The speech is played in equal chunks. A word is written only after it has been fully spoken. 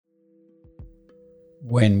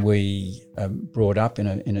when we are brought up in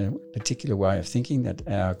a particular way of thinking, that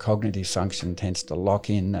our cognitive function tends to lock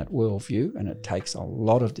in that worldview, and it takes a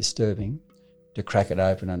lot of disturbing to crack it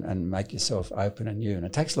open and make yourself open and new. And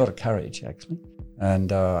it takes a lot of courage, actually.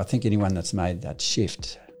 And I think anyone that's made that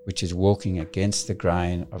shift, which is walking against the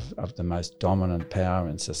grain of the most dominant power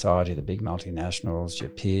in society, the big multinationals, your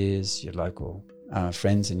peers, your local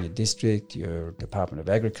friends in your district, your Department of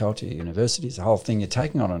Agriculture, your universities, the whole thing, you're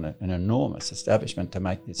taking on an enormous establishment to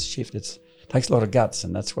make this shift. It takes a lot of guts,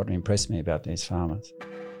 and that's what impressed me about these farmers.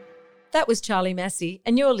 That was Charlie Massy,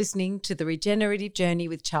 and you're listening to The Regenerative Journey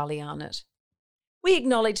with Charlie Arnott. We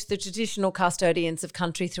acknowledge the traditional custodians of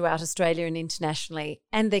country throughout Australia and internationally,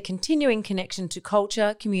 and their continuing connection to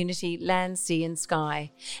culture, community, land, sea and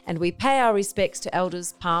sky. And we pay our respects to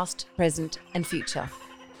elders past, present and future.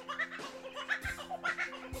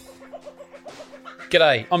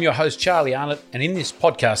 G'day, I'm your host Charlie Arnott, and in this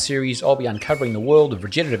podcast series I'll be uncovering the world of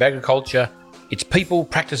regenerative agriculture, its people,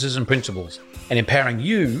 practices and principles, and empowering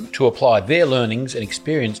you to apply their learnings and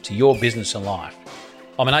experience to your business and life.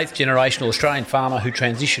 I'm an 8th generational Australian farmer who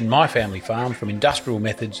transitioned my family farm from industrial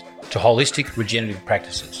methods to holistic regenerative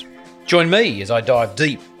practices. Join me as I dive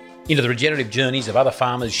deep into the regenerative journeys of other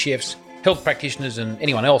farmers, chefs, health practitioners and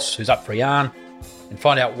anyone else who's up for a yarn, and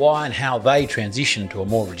find out why and how they transition to a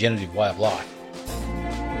more regenerative way of life.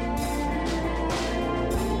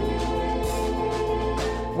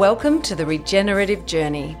 Welcome to The Regenerative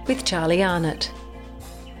Journey with Charlie Arnott.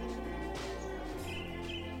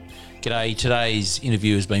 G'day. Today's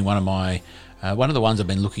interview has been one of the ones I've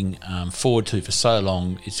been looking forward to for so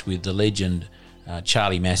long. It's with the legend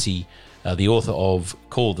Charlie Massy, the author of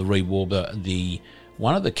Call the Reed Warbler,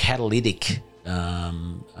 one of the catalytic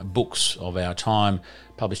books of our time,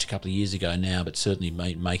 published a couple of years ago now, but certainly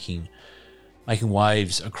making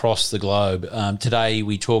waves across the globe. Today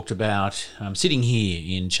we talked about sitting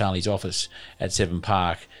here in Charlie's office at Seven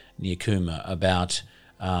Park near Cooma about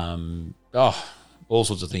all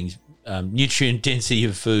sorts of things. Nutrient density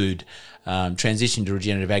of food, transition to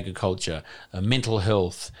regenerative agriculture, mental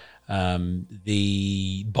health,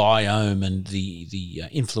 the biome and the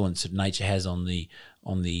influence that nature has on the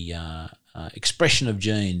expression of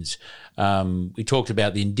genes. We talked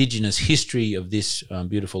about the indigenous history of this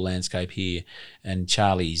beautiful landscape here, and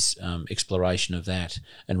Charlie's exploration of that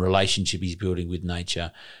and relationship he's building with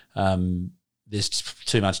nature. There's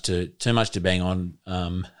too much to bang on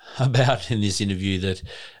about in this interview that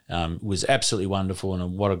was absolutely wonderful,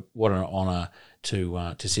 and what an honour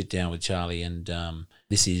to sit down with Charlie. And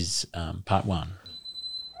this is part one.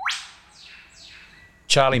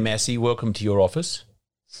 Charlie Massy, welcome to your office.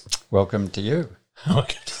 Welcome to you.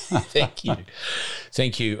 Thank you.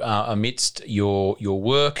 Thank you. Amidst your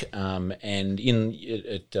work and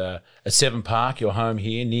at Seven Park, your home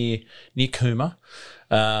here near Cooma.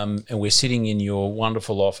 And we're sitting in your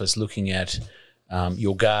wonderful office looking at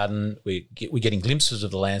your garden. We're getting glimpses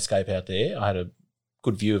of the landscape out there. I had a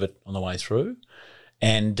good view of it on the way through.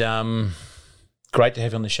 And great to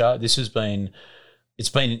have you on the show. It's been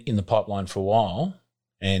in the pipeline for a while,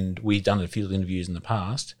 and we've done a few interviews in the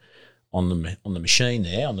past on the machine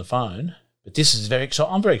there, on the phone. But this is very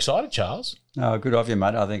exciting. I'm very excited, Charles. Oh, good of you,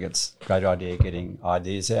 mate. I think it's a great idea getting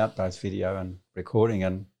ideas out, both video and recording,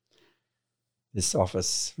 and this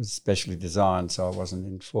office was specially designed so I wasn't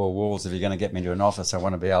in four walls. If you're going to get me into an office, I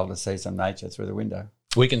want to be able to see some nature through the window.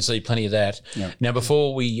 We can see plenty of that. Yeah. Now,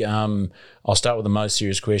 before we, I'll start with the most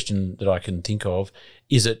serious question that I can think of.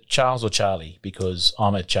 Is it Charles or Charlie? Because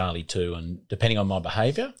I'm a Charlie too, and depending on my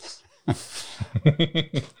behaviour.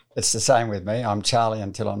 It's the same with me. I'm Charlie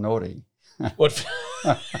until I'm naughty. What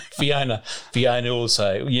Fiona will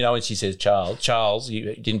say, when she says Charles,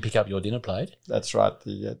 you didn't pick up your dinner plate. That's right.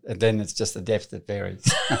 Then it's just the depth that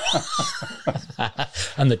varies.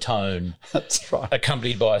 And the tone. That's right.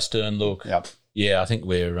 Accompanied by a stern look. Yep. Yeah, I think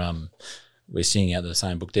we're singing out of the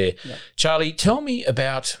same book there. Yep. Charlie, tell me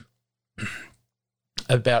about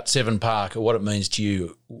Seven Park, or what it means to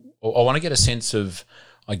you. I want to get a sense of,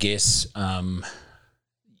 I guess,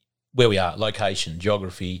 where we are, location,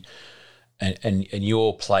 geography, and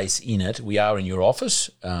your place in it. We are in your office,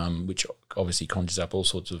 which obviously conjures up all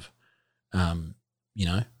sorts of,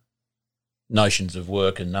 notions of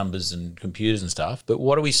work and numbers and computers and stuff. But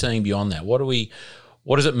what are we seeing beyond that? What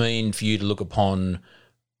does it mean for you to look upon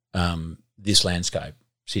this landscape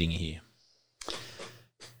sitting here?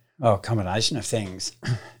 Oh, a combination of things.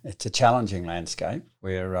 It's a challenging landscape.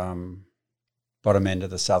 We're bottom end of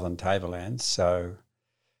the southern tablelands, so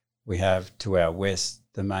we have to our west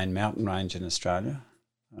the main mountain range in Australia,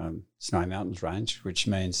 Snowy Mountains Range, which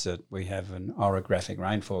means that we have an orographic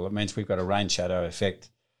rainfall. It means we've got a rain shadow effect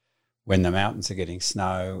when the mountains are getting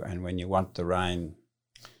snow and when you want the rain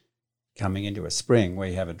coming into a spring,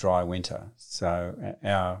 we have a dry winter. So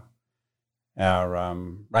our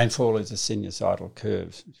rainfall is a sinusoidal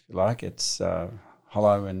curve, if you like. It's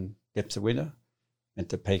hollow in depths of winter, meant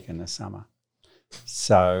to peak in the summer.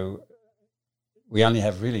 So we only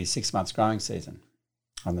have really 6 months growing season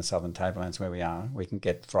on the southern tablelands where we are. We can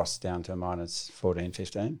get frost down to minus 14,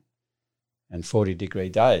 15 and 40-degree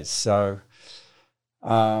days. So,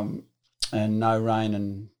 and no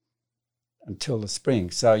rain until the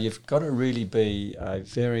spring. So you've got to really be a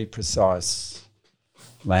very precise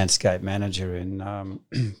landscape manager in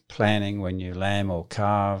planning when you lamb or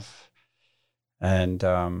calve, and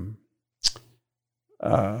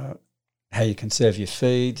how you conserve your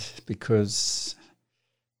feed, because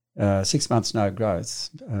 6 months no growth.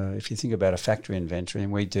 If you think about a factory inventory,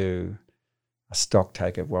 and we do a stock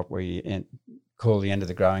take of what we call the end of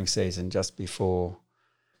the growing season just before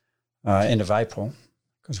end of April,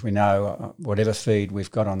 because we know whatever feed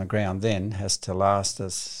we've got on the ground then has to last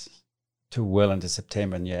us till well into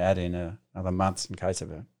September, and you add in another month in case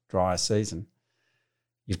of a drier season.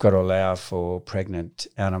 You've got to allow for pregnant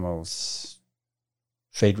animals,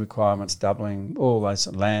 feed requirements doubling, all those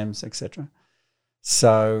lambs, etc.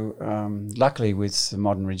 So luckily with the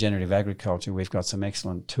modern regenerative agriculture, we've got some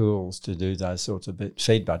excellent tools to do those sorts of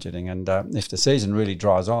feed budgeting. And if the season really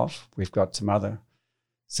dries off, we've got some other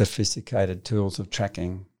sophisticated tools of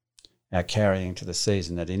tracking our carrying to the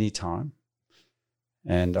season at any time.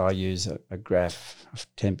 And I use a graph of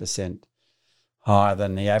 10% higher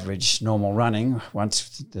than the average normal running.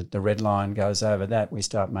 Once the red line goes over that, we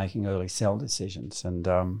start making early sell decisions. And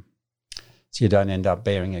so you don't end up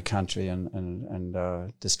bearing your country and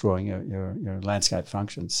destroying your landscape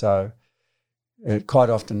function. So quite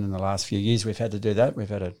often in the last few years we've had to do that. We've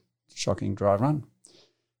had a shocking dry run.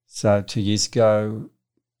 So 2 years ago,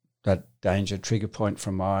 that danger trigger point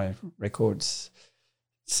from my records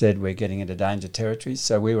said we're getting into danger territory.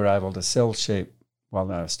 So we were able to sell sheep while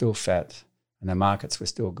they were still fat and the markets were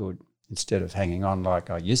still good, instead of hanging on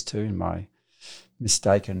like I used to in my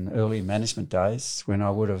mistaken early management days, when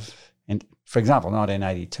I would have, for example,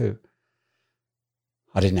 1982,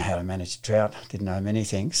 I didn't know how to manage a drought, didn't know many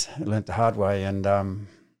things. I learnt the hard way, and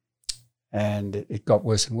it got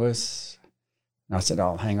worse and worse. And I said,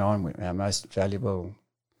 "I'll hang on. Our most valuable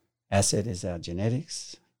asset is our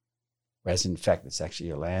genetics," whereas in fact it's actually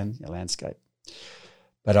your land, your landscape.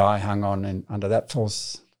 But I hung on under that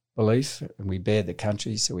false belief, and we bared the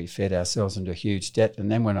country, so we fed ourselves into a huge debt.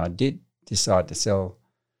 And then when I did decide to sell,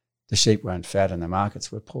 the sheep weren't fat and the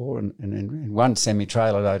markets were poor. And in one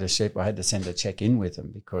semi-trailer load of sheep, I had to send a cheque in with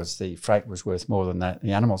them because the freight was worth more than that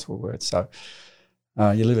the animals were worth. So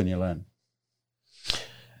you live and you learn.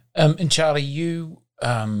 And Charlie,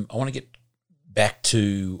 I want to get back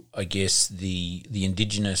to, I guess, the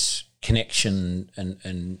Indigenous connection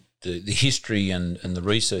and the history and the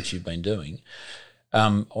research you've been doing. I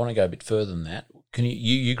want to go a bit further than that. Can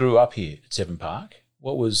you grew up here at Seven Park?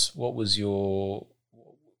 What was your?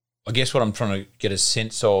 I guess what I'm trying to get a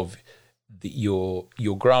sense of, your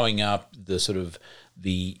growing up, the sort of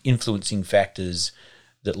the influencing factors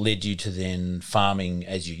that led you to then farming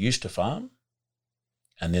as you used to farm,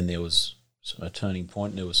 and then there was a turning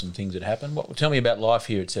point. And there were some things that happened. Tell me about life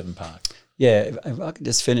here at Seven Park. Yeah, if I could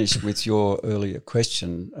just finish with your earlier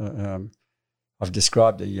question. I've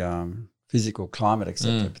described the physical climate,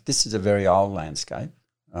 etc. But this is a very old landscape,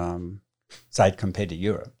 say compared to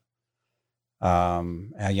Europe.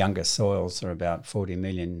 Our youngest soils are about 40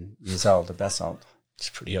 million years old, the basalt. It's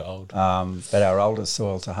pretty old. But our oldest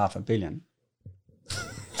soils are 500 million.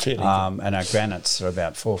 And our granites are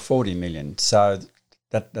about 440 million. So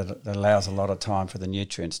that allows a lot of time for the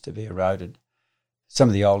nutrients to be eroded. Some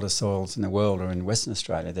of the oldest soils in the world are in Western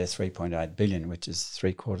Australia. They're 3.8 billion, which is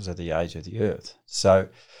 3/4 of the age of the Earth. So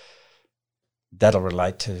that'll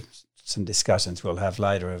relate to some discussions we'll have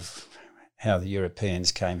later of how the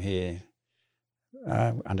Europeans came here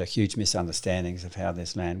under huge misunderstandings of how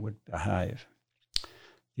this land would behave.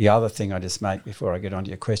 The other thing I just make before I get on to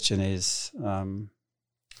your question is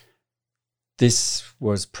this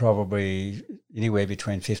was probably anywhere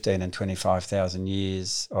between 15 and 25,000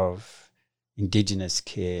 years of Indigenous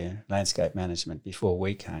care, landscape management before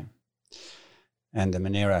we came. And the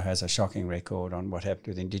Monero has a shocking record on what happened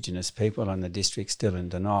with Indigenous people, and the district's still in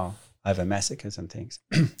denial over massacres and things.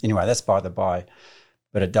 Anyway, that's by the by,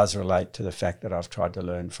 but it does relate to the fact that I've tried to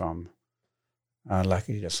learn from,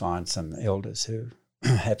 lucky to find some elders who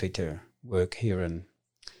are happy to work here and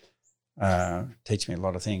teach me a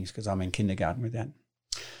lot of things, because I'm in kindergarten with that.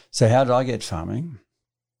 So how did I get farming?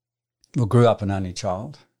 Well, grew up an only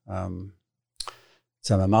child.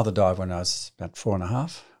 So my mother died when I was about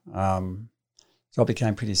 4.5. So I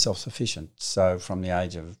became pretty self-sufficient. So from the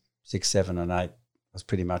age of 6, 7 and 8, I was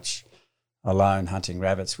pretty much alone hunting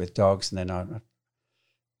rabbits with dogs, and then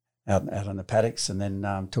out on the paddocks, and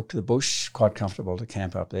then took to the bush, quite comfortable to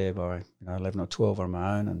camp up there by 11 or 12 on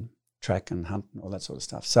my own and track and hunt and all that sort of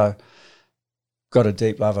stuff. So got a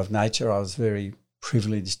deep love of nature. I was very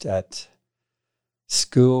privileged at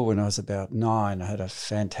school. When I was about 9, I had a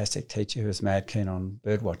fantastic teacher who was mad keen on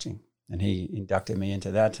bird watching, and he inducted me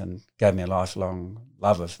into that and gave me a lifelong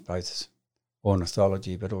love of both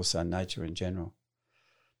ornithology but also nature in general.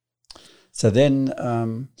 So then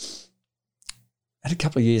I had a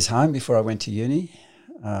couple of years home before I went to uni.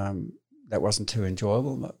 That wasn't too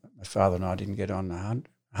enjoyable. My father and I didn't get on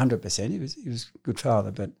 100%. He was a good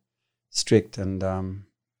father, but strict, and I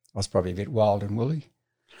was probably a bit wild and woolly.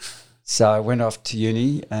 So I went off to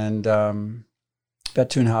uni, and about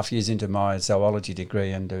 2.5 years into my zoology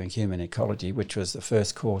degree and doing human ecology, which was the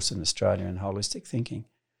first course in Australia in holistic thinking,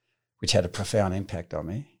 which had a profound impact on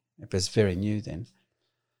me. It was very new then.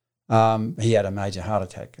 He had a major heart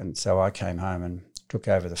attack, and so I came home and took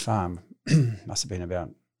over the farm. Must have been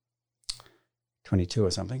about 22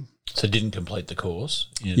 or something. So didn't complete the course?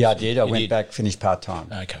 Yeah, I did. I went back, finished part-time.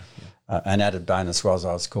 Okay. An added bonus was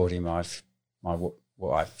I was courting my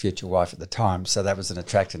future wife at the time, so that was an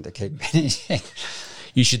attraction to keep finishing.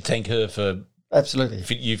 You should thank her for absolutely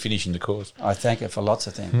you finishing the course. I thank her for lots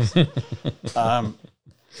of things.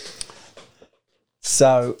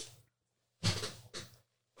 So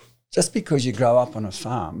just because you grow up on a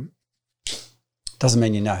farm doesn't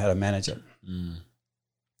mean you know how to manage it.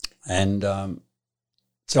 And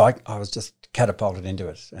so I was just catapulted into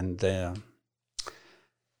it. And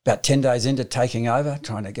about 10 days into taking over,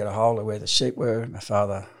 trying to get a hold of where the sheep were, my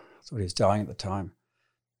father thought he was dying at the time,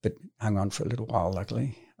 but hung on for a little while,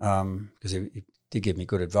 luckily, because he did give me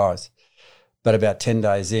good advice. But about 10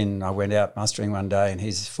 days in, I went out mustering one day, and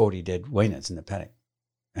he's 40 dead weaners in the paddock.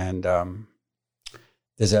 And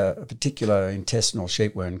there's a particular intestinal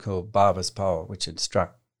sheepworm called barber's pole, which had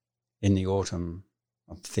struck in the autumn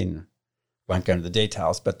of thin. Won't go into the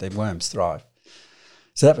details, but the worms thrive.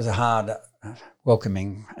 So that was a hard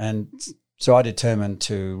welcoming. And so I determined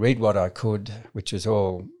to read what I could, which was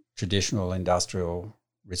all traditional industrial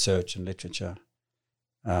research and literature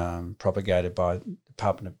propagated by the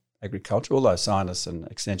Department of Agriculture, although scientists and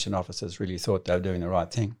extension officers really thought they were doing the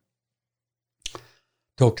right thing.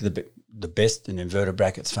 Talked to the best, in inverted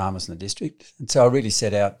brackets, farmers in the district. And so I really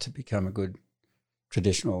set out to become a good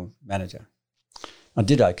traditional manager. I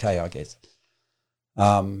did okay, I guess,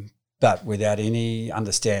 but without any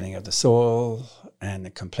understanding of the soil and the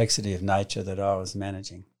complexity of nature that I was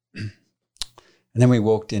managing. And then we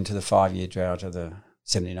walked into the 5-year drought of the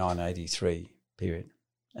 79-83 period.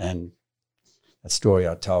 And that story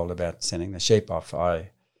I told about sending the sheep off,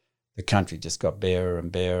 the country just got barer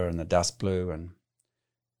and barer, and the dust blew, and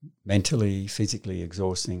mentally, physically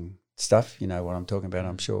exhausting stuff. You know what I'm talking about,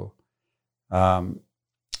 I'm sure.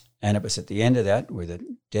 And it was at the end of that, with a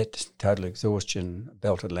debt, total exhaustion,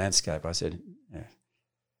 belted landscape, I said,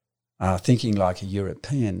 thinking like a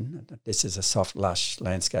European, this is a soft, lush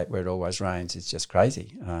landscape where it always rains. It's just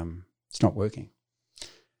crazy. It's not working.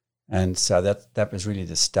 And so that was really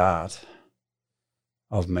the start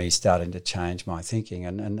of me starting to change my thinking.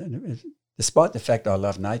 And despite the fact I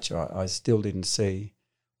love nature, I still didn't see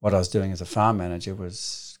what I was doing as a farm manager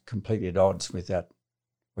was completely at odds with that,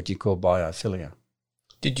 what you call biophilia.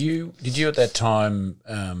 Did you at that time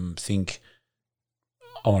think,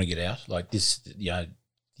 I want to get out? Like this,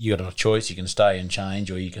 you got a choice. You can stay and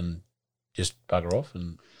change, or you can just bugger off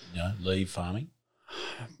and leave farming.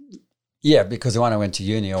 Yeah, because when I went to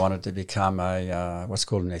uni, I wanted to become a what's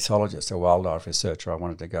called an ethologist, a wildlife researcher. I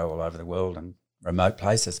wanted to go all over the world and remote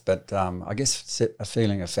places. But I guess a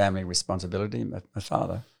feeling of family responsibility. My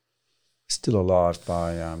father was still alive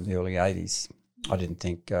by the early 80s. I didn't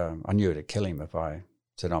think I knew it'd kill him if I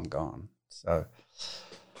said I'm gone. So,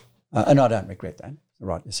 and I don't regret that. It's the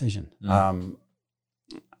right decision. But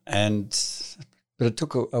it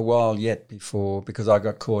took a while yet because I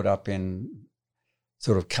got caught up in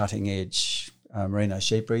sort of cutting edge merino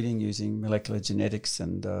sheep breeding using molecular genetics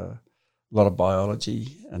and a lot of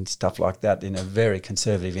biology and stuff like that in a very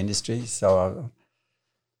conservative industry. So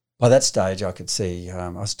by that stage, I could see I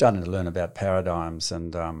was starting to learn about paradigms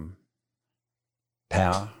and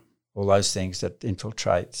power, all those things that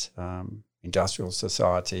infiltrate industrial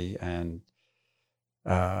society and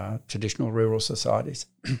traditional rural societies.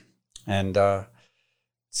 And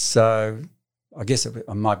so I guess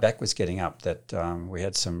my back was getting up that we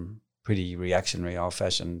had some pretty reactionary,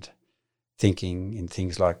 old-fashioned thinking in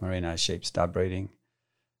things like merino sheep stud breeding.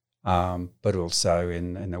 but also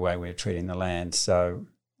in the way we're treating the land. So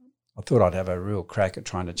I thought I'd have a real crack at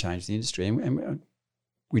trying to change the industry, and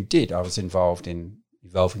we did. I was involved in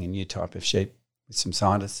evolving a new type of sheep with some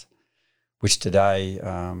scientists, which today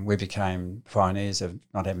we became pioneers of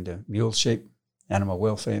not having to mule sheep, animal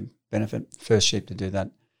welfare benefit, first sheep to do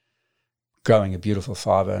that, growing a beautiful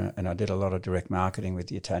fibre, and I did a lot of direct marketing with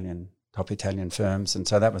the top Italian firms, and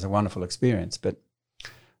so that was a wonderful experience. But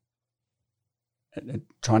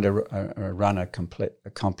trying to run a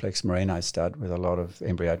complex merino stud with a lot of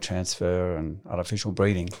embryo transfer and artificial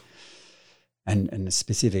breeding and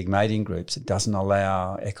specific mating groups, it doesn't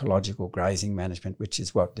allow ecological grazing management, which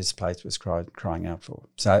is what this place was crying out for.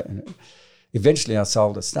 So eventually I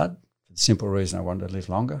sold a stud for the simple reason I wanted to live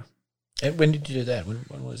longer. And when did you do that?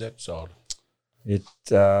 When was that sold? We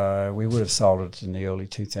would have sold it in the early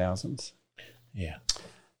 2000s. Yeah.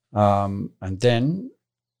 And then,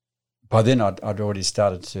 by then I'd already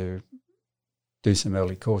started to do some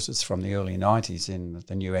early courses from the early 90s in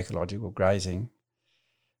the new ecological grazing,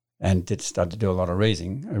 and started to do a lot of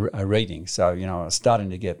reading. So, I was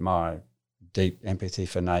starting to get my deep empathy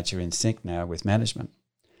for nature in sync now with management,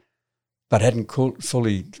 but hadn't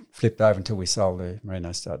fully flipped over until we sold the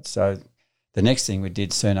merino stud. So the next thing we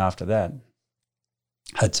did soon after that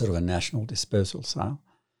had sort of a national dispersal sale.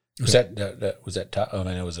 Was that I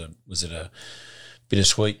mean, was it a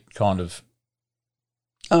bittersweet kind of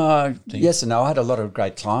thing? Yes and no. I had a lot of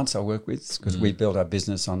great clients I work with because we built our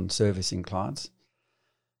business on servicing clients.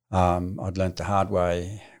 I'd learnt the hard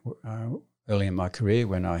way early in my career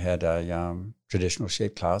when I had a traditional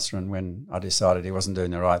sheep classer, and when I decided he wasn't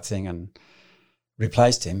doing the right thing and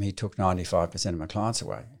replaced him, he took 95% of my clients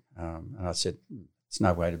away. And I said, it's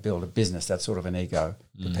no way to build a business. That's sort of an ego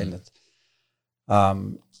dependent.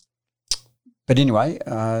 But anyway,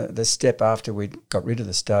 the step after we got rid of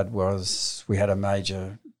the stud was we had a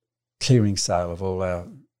major clearing sale of all our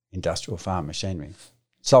industrial farm machinery.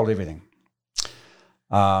 Sold everything.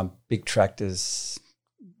 Big tractors.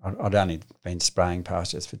 I'd only been spraying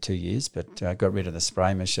pastures for 2 years, but got rid of the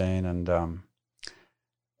spray machine and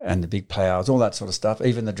the big ploughs, all that sort of stuff,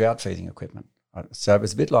 even the drought feeding equipment. So it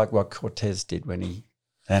was a bit like what Cortez did when he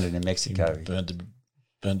landed in Mexico. He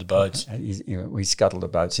burned the boats. We scuttled the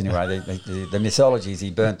boats anyway. The mythology is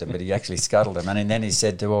he burnt them, but he actually scuttled them. And then he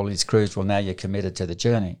said to all his crews, well, now you're committed to the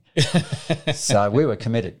journey. So we were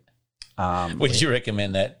committed. Would you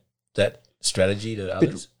recommend that strategy to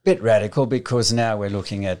others? Bit radical, because now we're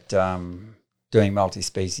looking at doing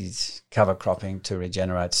multi-species cover cropping to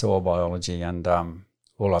regenerate soil biology, and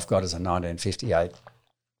all I've got is a 1958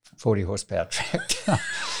 40 horsepower tractor.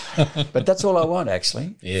 But that's all I want,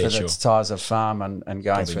 actually, for the size of farm and going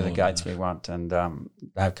probably through the gates we want, and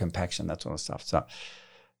have compaction, that sort of stuff. So,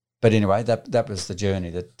 but anyway, that was the journey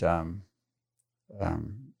that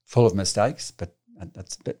full of mistakes, but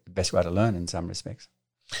that's the best way to learn in some respects.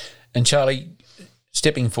 And Charlie,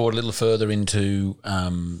 stepping forward a little further into,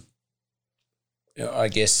 I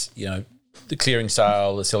guess, the clearing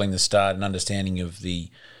sale, the selling the stud, and understanding of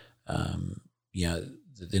the,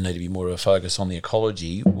 there need to be more of a focus on the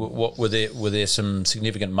ecology. What were there some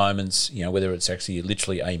significant moments, whether it's actually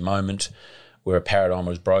literally a moment where a paradigm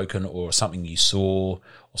was broken, or something you saw,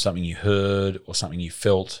 or something you heard, or something you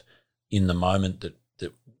felt in the moment that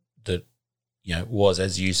was,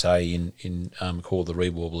 as you say, in called the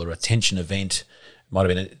Reed Warbler, a tension event. It might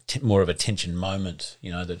have been more of a tension moment,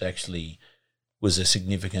 that actually was a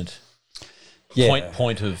significant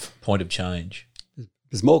point of change.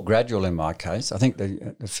 It was more gradual in my case. I think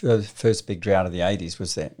the first big drought of the 80s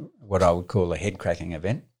was what I would call a head-cracking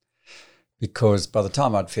event, because by the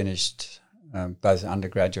time I'd finished both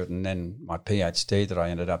undergraduate and then my PhD that I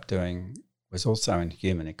ended up doing was also in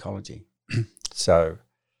human ecology. So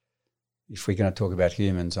if we're going to talk about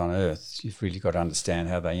humans on Earth, you've really got to understand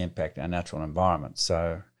how they impact our natural environment.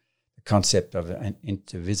 So the concept of an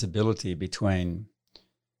intervisibility between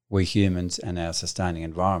we humans and our sustaining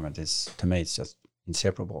environment is, to me, it's just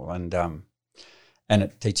inseparable, and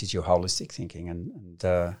it teaches you holistic thinking, and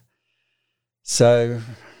so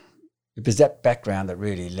it was that background that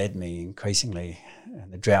really led me increasingly,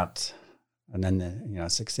 and the drought, and then the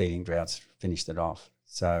succeeding droughts finished it off.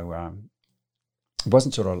 So it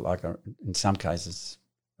wasn't sort of like in some cases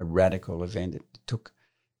a radical event. It took,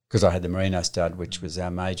 because I had the merino stud, which was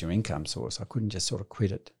our major income source. I couldn't just sort of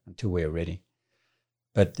quit it until we were ready,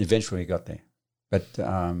 but eventually we got there. But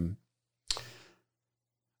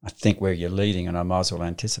I think where you're leading, and I might as well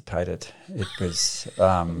anticipate it, it was...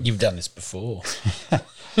 You've done this before.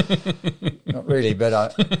 Not really,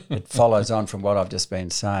 but it follows on from what I've just been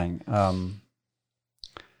saying.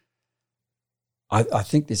 I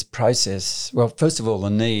think this process, well, first of all, the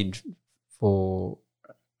need for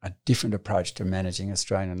a different approach to managing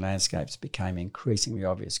Australian landscapes became increasingly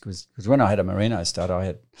obvious because when I had a merino stud, I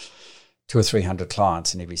had 200 or 300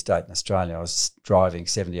 clients in every state in Australia. I was driving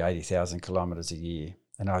 70,000, 80,000 kilometres a year,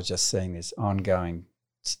 and I was just seeing this ongoing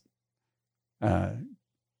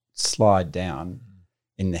slide down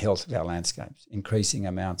in the health of our landscapes, increasing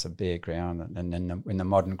amounts of bare ground. And then when the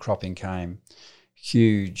modern cropping came,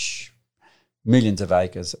 huge millions of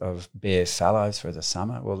acres of bare fallows for the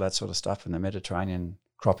summer, all that sort of stuff in the Mediterranean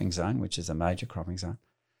cropping zone, which is a major cropping zone.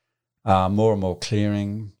 More and more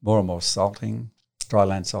clearing, more and more salting, dry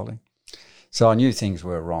land salting. So I knew things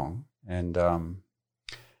were wrong. And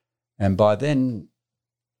by then,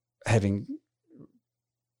 having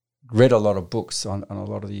read a lot of books on a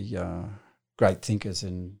lot of the great thinkers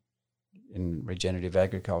in regenerative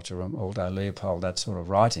agriculture, Aldo Leopold, that sort of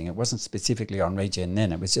writing. It wasn't specifically on regen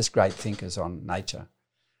then, it was just great thinkers on nature,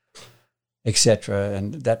 etc.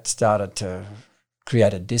 And that started to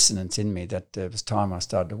create a dissonance in me that it was time I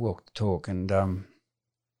started to walk the talk. And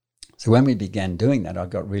so when we began doing that, I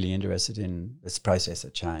got really interested in this process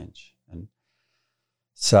of change. And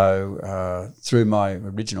so through my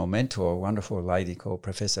original mentor, a wonderful lady called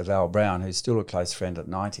Professor Val Brown, who's still a close friend at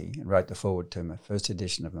 90 and wrote the foreword to my first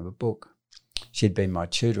edition of my book, she'd been my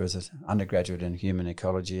tutor as an undergraduate in human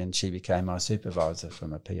ecology, and she became my supervisor for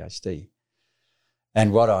my PhD.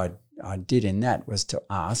 And what I did in that was to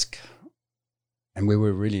ask, and we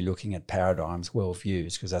were really looking at paradigms,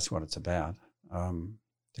 worldviews, because that's what it's about.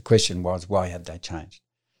 The question was, why had they changed?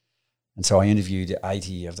 And so I interviewed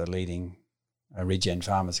 80 of the leading regen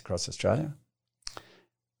farmers across Australia,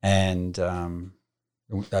 and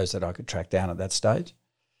those that I could track down at that stage.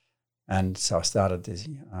 And so I started this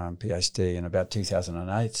PhD in about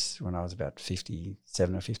 2008 when I was about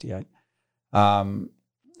 57 or 58, and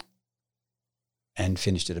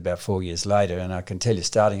finished it about 4 years later. And I can tell you,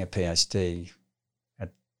 starting a PhD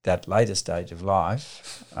at that later stage of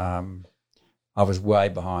life, I was way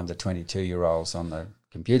behind the 22-year-olds on the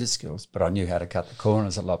computer skills, but I knew how to cut the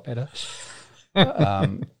corners a lot better.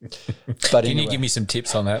 But Can you give me some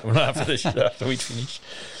tips on that after we finish?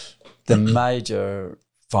 The major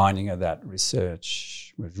finding of that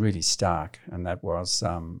research was really stark, and that was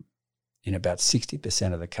in about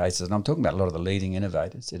 60% of the cases, and I'm talking about a lot of the leading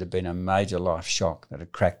innovators, it had been a major life shock that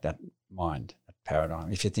had cracked that mind, that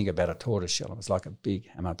paradigm. If you think about a tortoise shell, it was like a big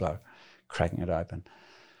hammer blow, cracking it open.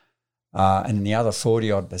 And in the other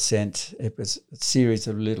 40-odd%, it was a series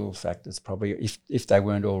of little factors, probably, if they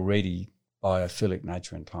weren't already biophilic,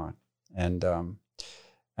 nature inclined. And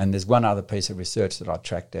there's one other piece of research that I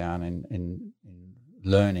tracked down in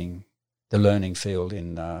learning, the learning field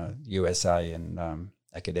in USA and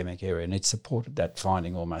academic area, and it supported that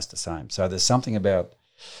finding almost the same. So there's something about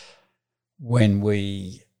when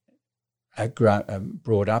we are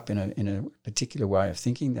brought up in a particular way of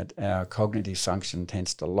thinking that our cognitive function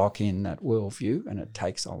tends to lock in that worldview, and it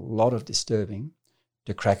takes a lot of disturbing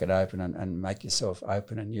to crack it open and make yourself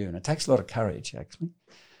open and new. And it takes a lot of courage, actually.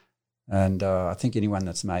 And I think anyone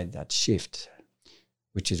that's made that shift,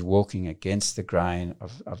 which is walking against the grain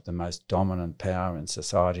of the most dominant power in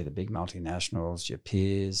society, the big multinationals, your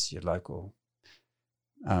peers, your local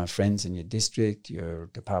friends in your district, your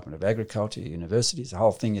Department of Agriculture, your universities, the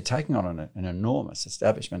whole thing, you're taking on an enormous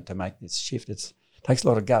establishment to make this shift. It takes a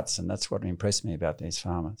lot of guts, and that's what impressed me about these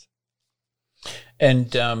farmers.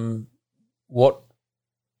 And what,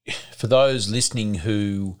 for those listening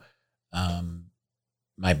who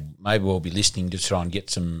may well be listening to try and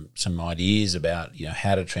get some ideas about,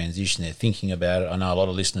 how to transition, they're thinking about it. I know a lot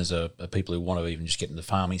of listeners are people who want to even just get into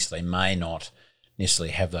farming, so they may not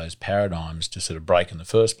necessarily have those paradigms to sort of break in the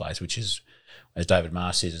first place, which is, as David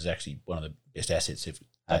Massy says, is actually one of the best assets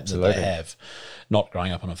that they have, not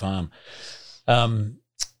growing up on a farm.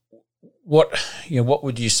 What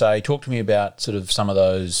would you say? Talk to me about sort of some of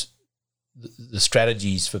those, the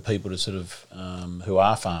strategies for people to sort of who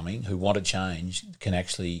are farming, who want to change, can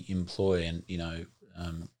actually employ, and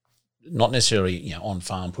not necessarily on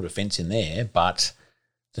farm put a fence in there, but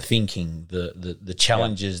the thinking, the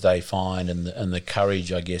challenges they find, and the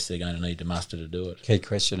courage, I guess, they're going to need to muster to do it. Key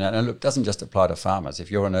question, and look, it doesn't just apply to farmers. If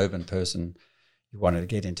you're an urban person, you want to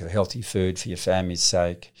get into healthy food for your family's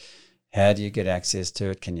sake, how do you get access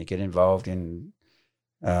to it? Can you get involved in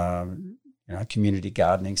community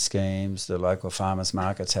gardening schemes, the local farmers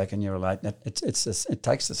markets? How can you relate? It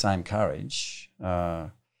takes the same courage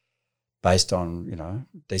based on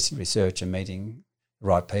decent research and meeting the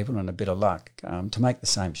right people and a bit of luck to make the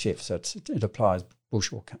same shift. So it applies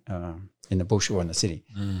bush or in the bush or in the city.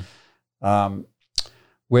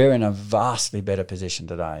 we're in a vastly better position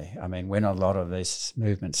today. I mean, when a lot of this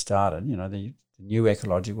movement started, the new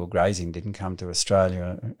ecological grazing didn't come to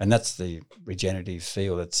Australia, and that's the regenerative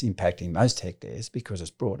field that's impacting most hectares because it's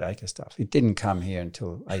broad acre stuff. It didn't come here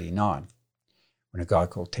until 89, when a guy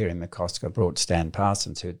called Terry McCosker brought Stan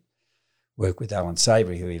Parsons, who'd worked with Alan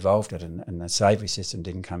Savory, who evolved it, and the Savory system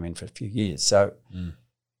didn't come in for a few years. So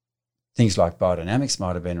things like biodynamics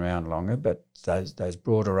might have been around longer, but those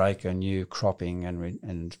broader acre new cropping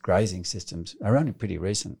and grazing systems are only pretty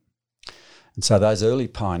recent. And so those early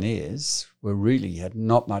pioneers had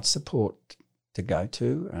not much support to go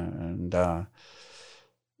to, and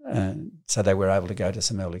so they were able to go to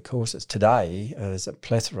some early courses. Today, there's a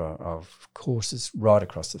plethora of courses right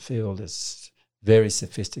across the field. There's very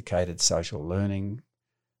sophisticated social learning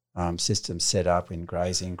systems set up in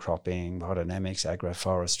grazing, cropping, biodynamics,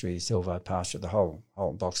 agroforestry, silvopasture, the whole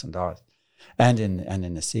box and dice. And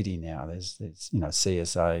in the city now, there's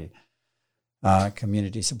CSA.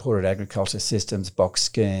 Community-supported agriculture systems, box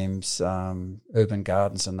schemes, urban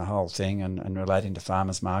gardens and the whole thing, and relating to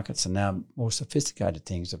farmers markets, and now more sophisticated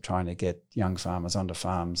things of trying to get young farmers onto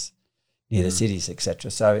farms near the cities,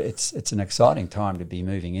 etc. So it's an exciting time to be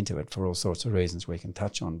moving into it for all sorts of reasons we can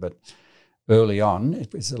touch on. But early on,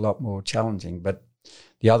 it was a lot more challenging. But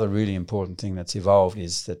the other really important thing that's evolved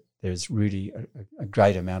is that there's really a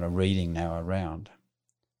great amount of reading now around.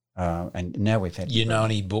 And now we've had...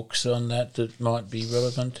 any books on that might be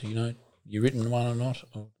relevant? You written one or not?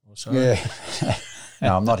 Or so? Yeah.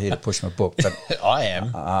 No, I'm not here to push my book, but... I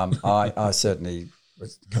am. I certainly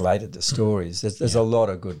collated the stories. There's a lot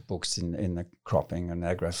of good books in the cropping and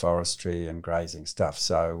agroforestry and grazing stuff,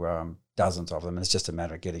 so dozens of them. And it's just a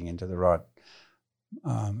matter of getting into the right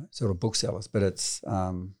sort of booksellers. But it's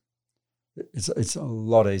a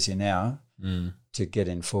lot easier now to get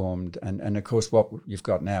informed. And of course, what you've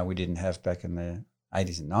got now, we didn't have back in the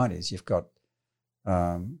 80s and 90s. You've got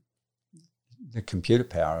the computer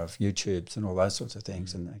power of YouTubes and all those sorts of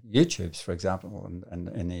things. And YouTubes, for example,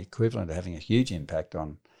 and the equivalent of having a huge impact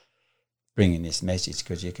on bringing this message,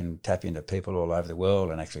 because you can tap into people all over the world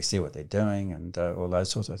and actually see what they're doing and all those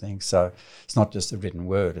sorts of things. So it's not just a written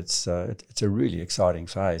word. It's a really exciting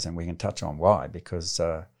phase, and we can touch on why, because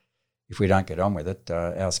if we don't get on with it,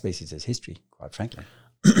 our species is history, quite frankly.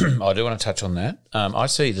 I do want to touch on that. I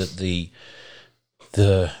see that the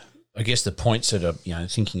points that are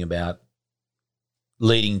thinking about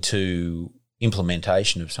leading to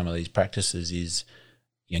implementation of some of these practices is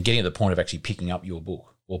getting to the point of actually picking up your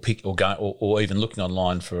book or even looking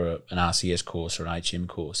online for an RCS course or an HM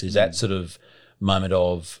course. Is that sort of moment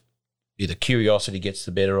of either curiosity gets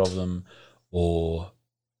the better of them, or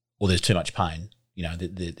there's too much pain?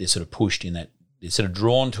 They're sort of pushed in that, they're sort of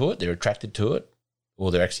drawn to it, they're attracted to it,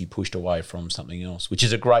 or they're actually pushed away from something else, which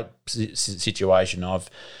is a great situation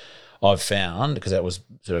I've found, because that was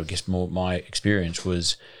sort of, I guess, more my experience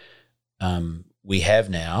was we have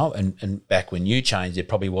now, and back when you changed, there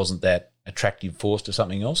probably wasn't that attractive force to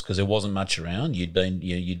something else because there wasn't much around. You'd been,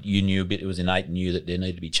 you knew a bit, it was innate in you that there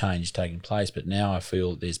needed to be change taking place, but now I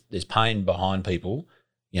feel there's pain behind people.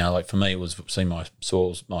 Like for me, it was seeing my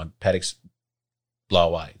soils, my paddocks blow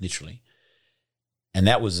away, literally. And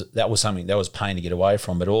that was something, that was pain to get away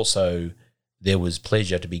from, but also there was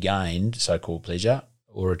pleasure to be gained, so-called pleasure,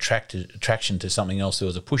 or attraction to something else. There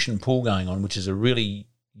was a push and pull going on, which is a really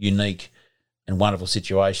unique and wonderful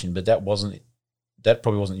situation, but that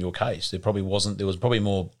probably wasn't your case. There was probably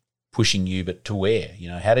more pushing you, but to where?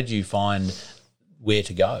 How did you find where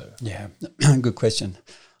to go? Yeah, good question.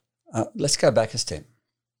 Let's go back a step.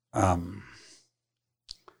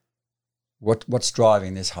 What's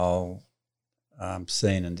driving this whole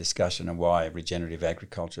scene and discussion, and why regenerative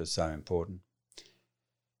agriculture is so important?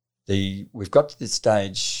 We've got to this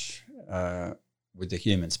stage with the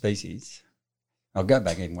human species. I'll go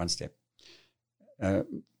back even one step. The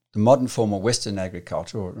modern form of Western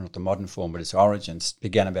agriculture, or not the modern form, but its origins,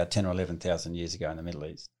 began about 10 or 11,000 years ago in the Middle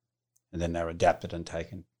East, and then they were adapted and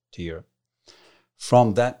taken to Europe.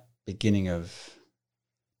 From that beginning of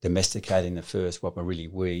domesticating the first, what were really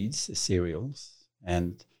weeds, the cereals,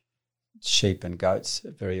 and sheep and goats,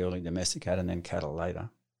 very early domesticated, and then cattle later,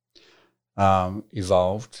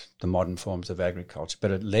 evolved the modern forms of agriculture.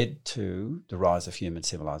 But it led to the rise of human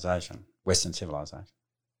civilization, Western civilization.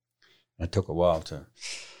 And it took a while to...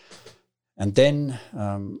 And then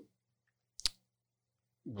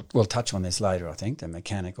we'll touch on this later, I think, the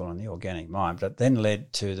mechanical and the organic mind, but it then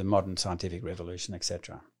led to the modern scientific revolution,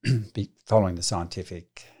 etc. Following the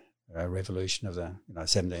scientific revolution of the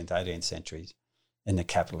 17th, 18th centuries, and the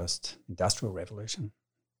capitalist industrial revolution.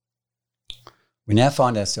 We now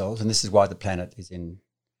find ourselves, and this is why the planet is in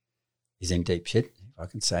deep shit, if I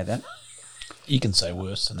can say that. You can say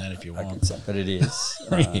worse than that if you I want. can say, but it is.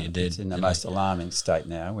 It's in the most alarming state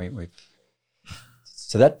now.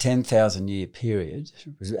 So that 10,000-year period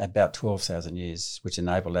was about 12,000 years, which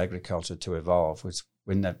enabled agriculture to evolve, was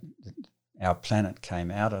when our planet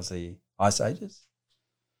came out of the ice ages,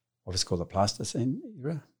 what was called the Pleistocene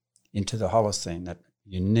era, into the Holocene, that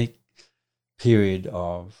unique period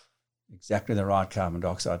of exactly the right carbon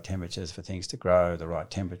dioxide temperatures for things to grow, the right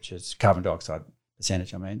temperatures, carbon dioxide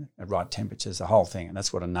percentage, at right temperatures, the whole thing. And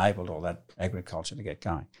that's what enabled all that agriculture to get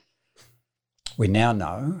going. We now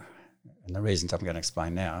know, and the reasons I'm going to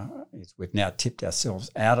explain now, is we've now tipped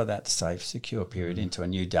ourselves out of that safe, secure period into a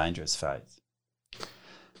new dangerous phase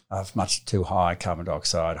of much too high carbon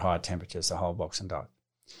dioxide, higher temperatures, the whole box and dot.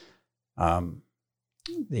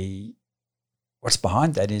 What's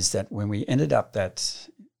behind that is that when we ended up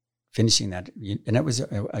finishing that, and it was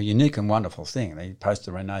a unique and wonderful thing. Post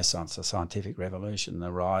the Renaissance, the scientific revolution,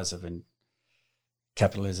 the rise of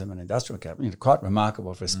capitalism and industrial capitalism, quite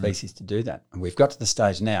remarkable for a species to do that. And we've got to the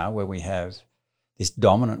stage now where we have this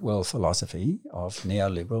dominant world philosophy of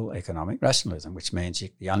neoliberal economic rationalism, which means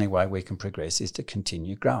the only way we can progress is to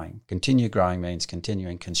continue growing. Continue growing means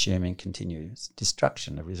continuing consuming, continuous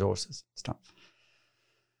destruction of resources and stuff.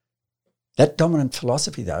 That dominant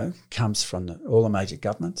philosophy, though, comes from all the major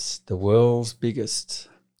governments, the world's biggest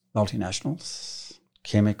multinationals,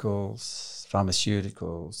 chemicals,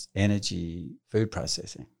 pharmaceuticals, energy, food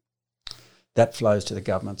processing. That flows to the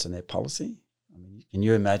governments and their policy. Can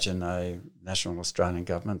you imagine a national Australian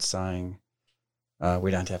government saying,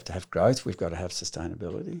 we don't have to have growth, we've got to have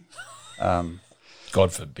sustainability?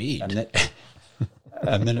 God forbid.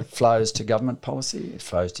 And then it flows to government policy, it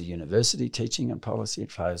flows to university teaching and policy,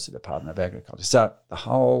 it flows to the Department of Agriculture. So the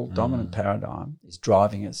whole dominant paradigm is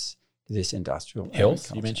driving us to this industrial health.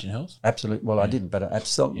 Agriculture. You mentioned health? Absolutely. Well, I didn't, but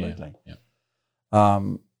absolutely. Yeah.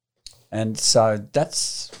 And so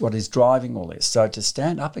that's what is driving all this. So to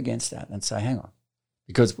stand up against that and say, hang on,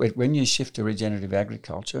 because when you shift to regenerative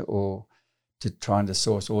agriculture or to trying to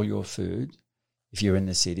source all your food, if you're in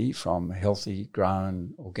the city, from healthy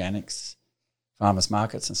grown organics, farmers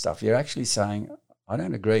markets and stuff, you're actually saying, I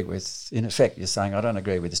don't agree with, in effect, you're saying, I don't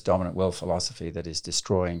agree with this dominant world philosophy that is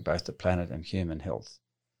destroying both the planet and human health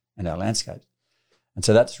and our landscape. And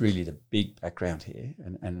so that's really the big background here.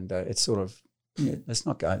 And it's sort of, let's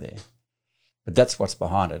not go there. But that's what's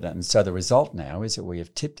behind it. And so the result now is that we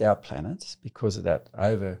have tipped our planet because of that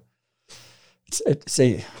I know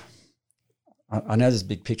there's a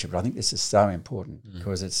big picture, but I think this is so important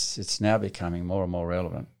because it's now becoming more and more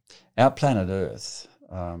relevant. Our planet Earth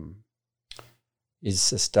is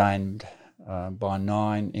sustained by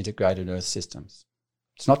 9 integrated Earth systems.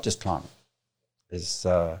 It's not just climate. There's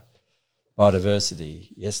biodiversity.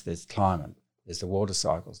 Yes, there's climate. There's the water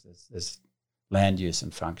cycles. There's land use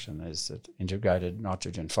and function. There's the integrated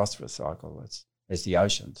nitrogen phosphorus cycle. There's the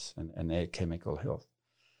oceans and their chemical health.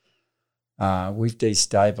 We've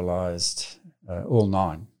destabilised all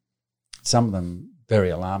 9. Some of them very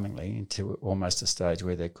alarmingly into almost a stage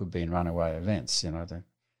where there could be runaway events.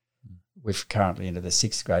 We're currently into the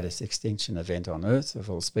 6th greatest extinction event on Earth of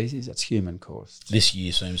all species. That's human caused. This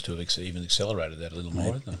year seems to have even accelerated that a little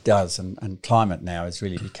more, doesn't it? It does, and climate now is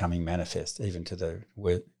really becoming manifest, even to the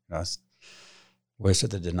worst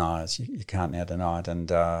of the deniers. You can't now deny it. And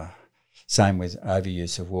same with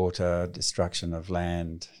overuse of water, destruction of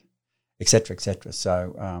land, etc., etc.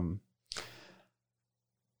 So,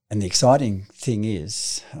 and the exciting thing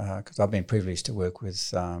is, because I've been privileged to work with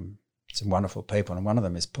some wonderful people, and one of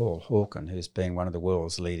them is Paul Hawken, who's been one of the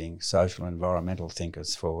world's leading social and environmental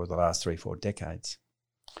thinkers for the last 3-4 decades.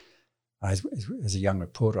 As a young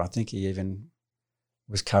reporter, I think he even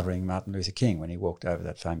was covering Martin Luther King when he walked over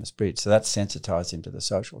that famous bridge. So that sensitised him to the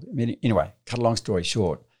social. Anyway, cut a long story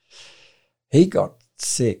short, he got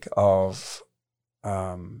sick of,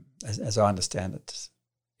 as I understand it,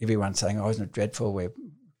 everyone saying, isn't it dreadful,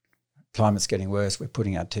 climate's getting worse, we're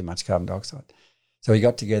putting out too much carbon dioxide. So he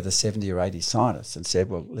got together 70 or 80 scientists and said,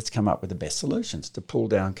 well, let's come up with the best solutions to pull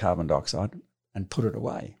down carbon dioxide and put it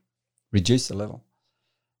away, reduce the level.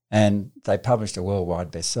 And they published a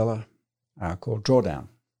worldwide bestseller called Drawdown.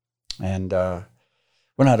 And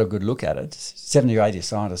when I had a good look at it, 70 or 80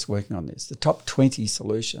 scientists working on this, the top 20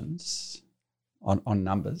 solutions on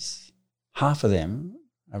numbers, half of them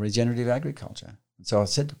are regenerative agriculture. And so I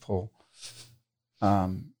said to Paul,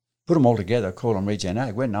 put them all together, call them Regen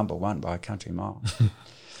Ag. We're number 1 by a country mile.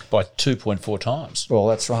 By 2.4 times. Well,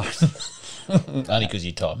 that's right. Only because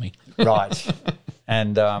you told me. Right.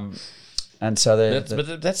 And so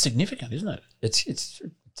but that's significant, isn't it? It's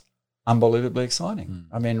unbelievably exciting.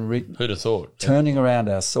 I mean, who'd have thought? Turning around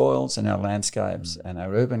our soils and our landscapes and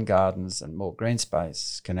our urban gardens and more green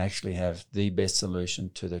space can actually have the best solution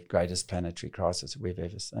to the greatest planetary crisis we've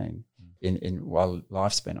ever seen while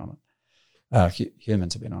life's been on it,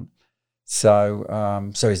 humans have been on it.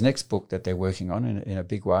 So his next book that they're working on in a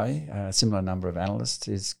big way, a similar number of analysts,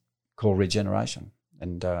 is called Regeneration.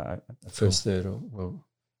 And the first third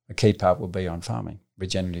a key part will be on farming,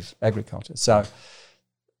 regenerative agriculture. So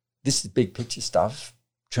this is big picture stuff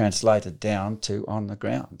translated down to on the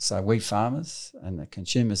ground. So we farmers and the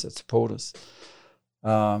consumers that support us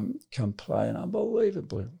can play an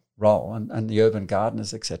unbelievable role, and the urban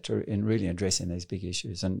gardeners, etc., in really addressing these big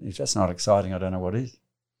issues. And if that's not exciting, I don't know what is.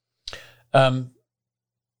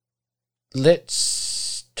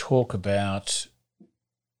 Let's talk about...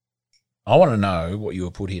 I want to know what you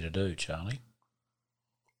were put here to do, Charlie.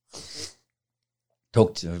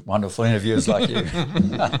 Talk to wonderful interviewers like you.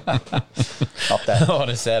 Not that. On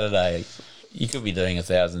a Saturday. You could be doing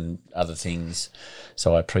 1,000 other things,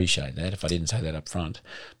 so I appreciate that if I didn't say that up front.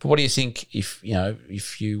 But what do you think if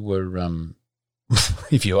you were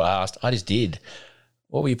if you were asked, I just did,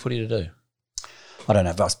 what were you put here to do? I don't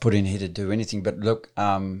know if I was put in here to do anything, but look,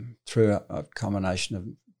 through a combination of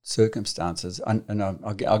circumstances, and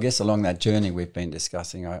I guess along that journey we've been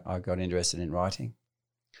discussing, I got interested in writing.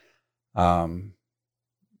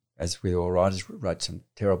 As with all writers, wrote some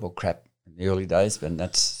terrible crap in the early days, but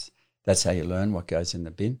that's how you learn what goes in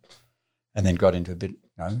the bin. And then got into a bit,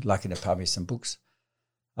 lucky to publish some books.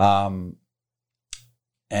 And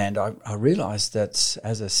I realised that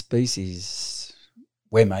as a species,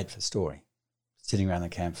 we're made for story, sitting around the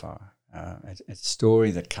campfire. It's a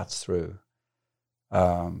story that cuts through.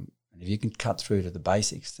 And if you can cut through to the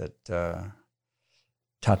basics that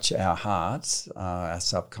touch our hearts, our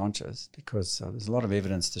subconscious, because there's a lot of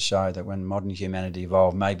evidence to show that when modern humanity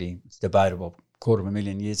evolved, maybe it's debatable,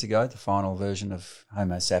 250,000 years ago, the final version of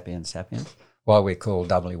Homo sapiens sapiens, why we're called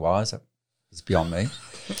doubly wise is beyond me.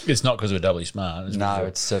 It's not because we're doubly smart. No,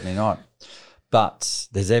 it's certainly not. But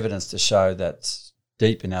there's evidence to show that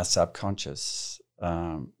deep in our subconscious,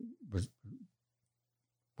 we're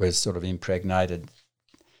sort of impregnated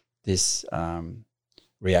this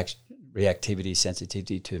reactivity,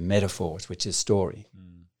 sensitivity to metaphors, which is story.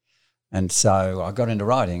 And so I got into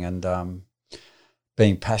writing, and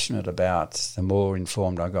being passionate about, the more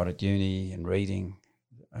informed I got at uni and reading,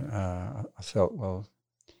 I felt, well,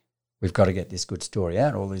 we've got to get this good story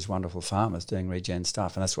out, all these wonderful farmers doing regen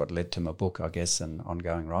stuff. And that's what led to my book, I guess, and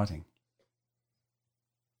ongoing writing.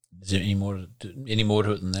 Is there any more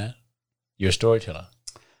to it than that? You're a storyteller.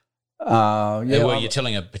 Yeah. Well, you're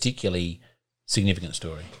telling a particularly significant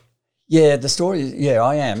story. Yeah, the story, yeah,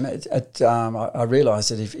 I am. I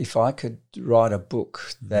realised that if I could write a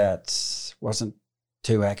book that wasn't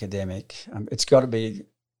too academic, it's got to be,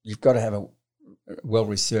 you've got to have a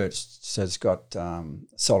well-researched, so it's got a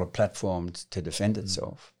solid platform to defend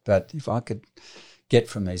itself. But if I could get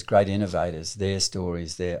from these great innovators their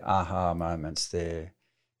stories, their aha moments, their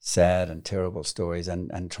sad and terrible stories,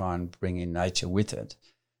 and try and bring in nature with it,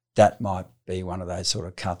 that might be one of those sort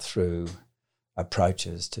of cut-through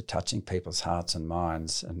approaches to touching people's hearts and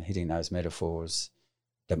minds and hitting those metaphors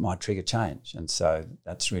that might trigger change. And so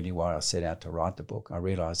that's really why I set out to write the book. I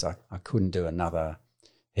realised I couldn't do another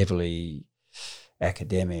heavily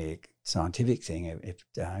academic, scientific thing if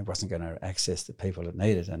I wasn't going to access the people that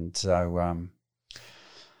need it. And so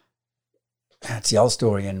it's the old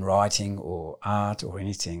story in writing or art or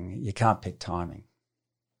anything, you can't pick timing.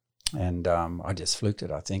 And I just fluked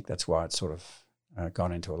it, I think. That's why it's sort of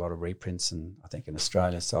gone into a lot of reprints, and I think in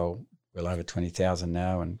Australia sold well over 20,000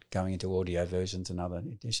 now, and going into audio versions and other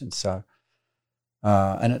editions. So,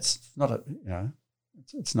 and it's not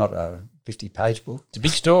it's not a 50-page book. It's a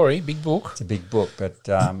big story, big book. It's a big book, but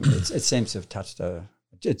it seems to have touched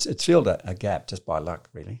it's filled a gap just by luck,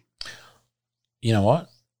 really. You know what?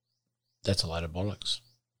 That's a load of bollocks.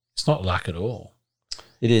 It's not luck at all.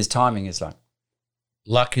 It is. Timing is luck.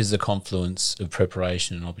 Luck is the confluence of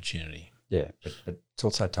preparation and opportunity. Yeah, but it's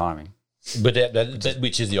also timing. But that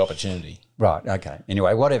which is the opportunity. Right, okay.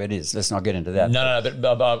 Anyway, whatever it is, let's not get into that. No,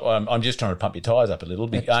 but I'm just trying to pump your tyres up a little,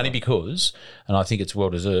 only because, and I think it's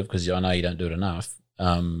well-deserved because I know you don't do it enough,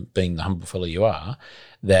 being the humble fellow you are,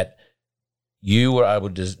 that you were able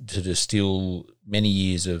to distill many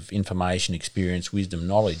years of information, experience, wisdom,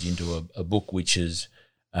 knowledge into a book which is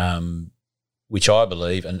which I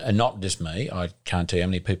believe, and not just me, I can't tell you how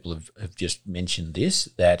many people have just mentioned this,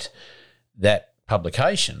 that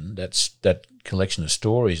publication, that collection of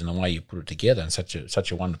stories and the way you put it together in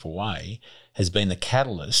such a wonderful way has been the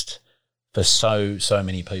catalyst for so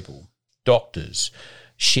many people, doctors,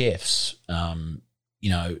 chefs,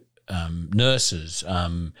 nurses.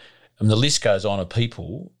 And the list goes on of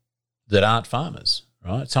people that aren't farmers,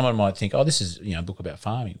 right? Someone might think, oh, this is, a book about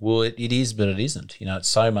farming. Well, it is, but it isn't. It's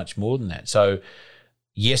so much more than that. So,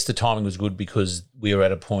 yes, the timing was good because we were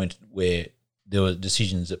at a point where there were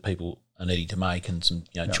decisions that people are needing to make and some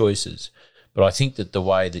choices. But I think that the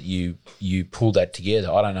way that you pull that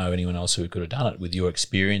together, I don't know anyone else who could have done it with your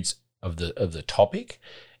experience of the topic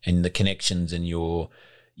and the connections and your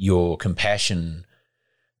compassion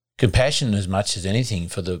as much as anything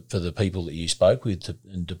for the people that you spoke with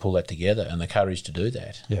to pull that together and the courage to do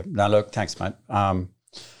that. Yeah. No, look, thanks, mate.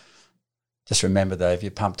 Just remember, though, if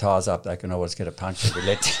you pump tyres up, they can always get a puncture if you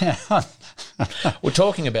let down. Well,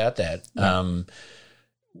 talking about that,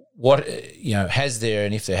 what has there,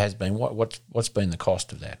 and if there has been, what's been the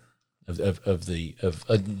cost of that, of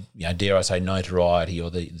dare I say, notoriety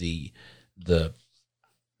or the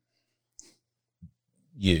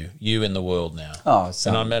you in the world now? Oh,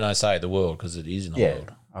 and I say the world because it is in the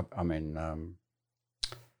world. I mean,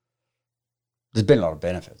 there's been a lot of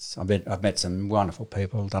benefits. I've met some wonderful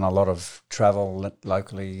people, done a lot of travel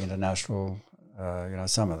locally, international.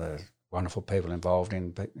 Some of the wonderful people involved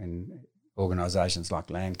in organisations like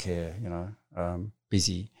Landcare.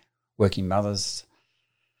 Busy working mothers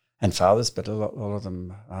and fathers, but a lot of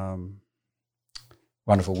them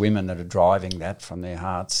wonderful women that are driving that from their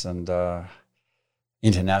hearts and.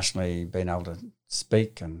 Internationally, being able to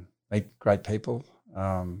speak and meet great people,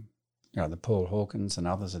 the Paul Hawkins and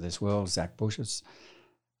others of this world, Zach Bushes.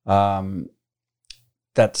 That's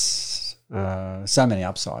so many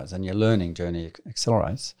upsides, and your learning journey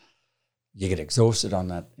accelerates. You get exhausted on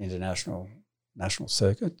that national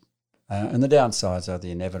circuit, and the downsides are the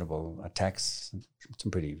inevitable attacks. Some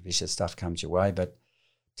pretty vicious stuff comes your way, but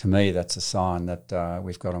to me, that's a sign that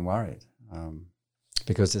we've got them worried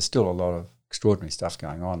because there's still a lot of extraordinary stuff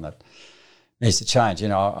going on that needs to change.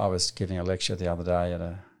 I was giving a lecture the other day at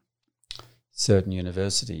a certain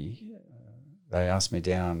university. They asked me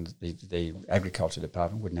down, the agriculture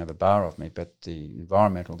department wouldn't have a bar of me, but the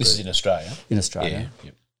environmental This group, is in Australia? In Australia. Yeah.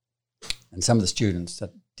 Yep. And some of the students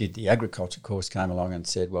that did the agriculture course came along and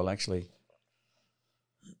said, well, actually,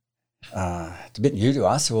 it's a bit new to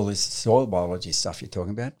us, all this soil biology stuff you're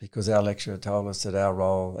talking about, because our soil lecturer told us that our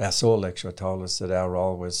role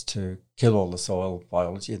was to kill all the soil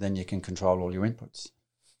biology, then you can control all your inputs.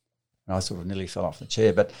 And I sort of nearly fell off the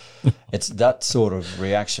chair, but it's that sort of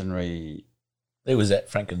reactionary... There was that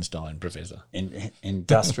Frankenstein professor.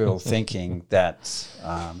 Industrial thinking that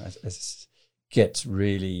gets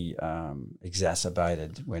really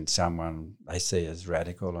exacerbated when someone they see as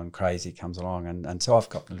radical and crazy comes along, and so I've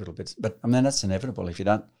got a little bit. But I mean that's inevitable. If you're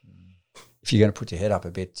going to put your head up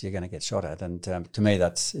a bit, you're going to get shot at. And to me,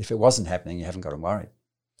 that's if it wasn't happening, you haven't got them worried.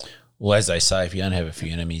 Well, as they say, if you don't have a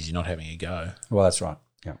few enemies, you're not having a go. Well, that's right.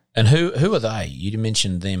 Yeah. And who are they? You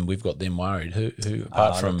mentioned them. We've got them worried. Who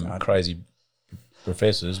apart from crazy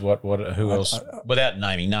professors, who else? Without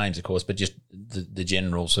naming names, of course, but just the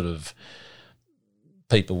general sort of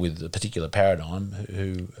people with a particular paradigm.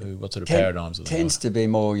 What sort of paradigms are they? Tends to be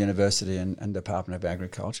more university and Department of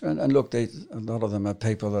Agriculture, and look, a lot of them are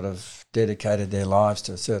people that have dedicated their lives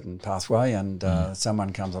to a certain pathway, and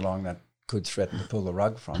someone comes along that could threaten to pull the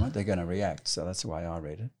rug from it. They're going to react. So that's the way I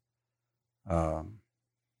read it.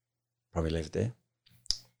 Probably leave it there.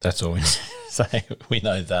 That's all we say. We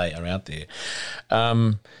know they are out there.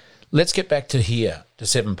 Let's get back to here, to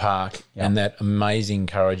Seven Park, and that amazing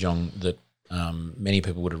Currajong that many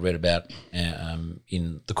people would have read about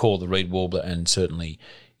in The Call of the Reed Warbler and certainly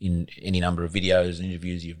in any number of videos and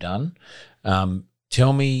interviews you've done.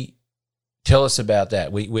 Tell us about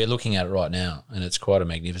that. We're looking at it right now, and it's quite a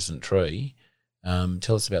magnificent tree.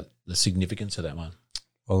 Tell us about the significance of that one.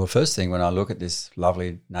 Well, the first thing when I look at this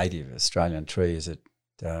lovely native Australian tree is it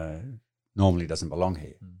normally doesn't belong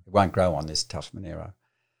here. It won't grow on this tough Monero.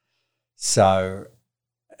 So,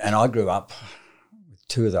 and I grew up with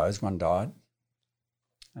two of those. One died,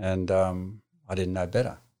 and I didn't know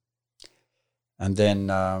better. And then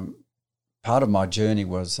part of my journey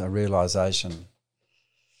was a realisation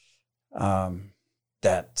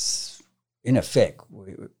that, in effect,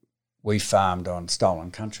 we farmed on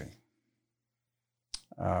stolen country.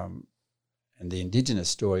 And the Indigenous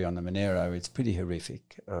story on the Monero, it's pretty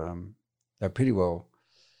horrific. They're pretty well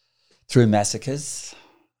through massacres,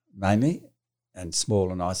 mainly, and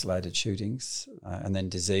small and isolated shootings, and then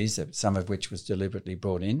disease, some of which was deliberately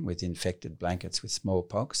brought in with infected blankets with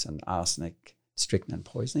smallpox and arsenic, strychnine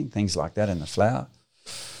poisoning, things like that in the flour.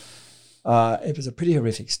 It was a pretty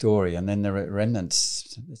horrific story, and then the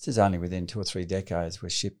remnants, this is only within 2 or 3 decades, were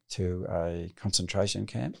shipped to a concentration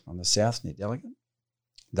camp on the south near Delegat.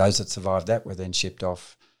 Those that survived that were then shipped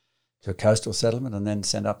off to a coastal settlement and then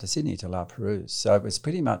sent up to Sydney to La Perouse. So it was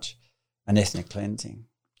pretty much an ethnic cleansing.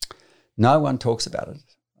 No one talks about it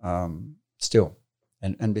still.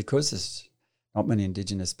 And because there's not many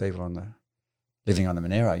Indigenous people living on the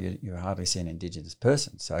Monero, you hardly see an Indigenous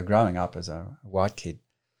person. So growing up as a white kid,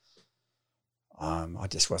 I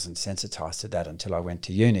just wasn't sensitised to that until I went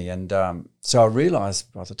to uni. And so I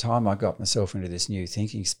realised by the time I got myself into this new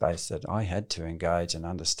thinking space that I had to engage and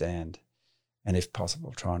understand and, if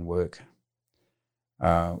possible, try and work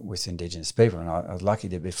with Indigenous people. And I was lucky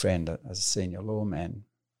to befriend, as a senior lawman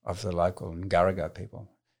of the local Ngarigo people,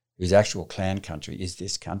 whose actual clan country is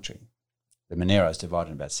this country. The Monero is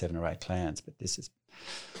divided into about 7 or 8 clans, but this is...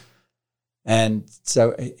 And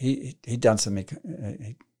so he'd done some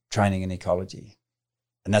training in ecology,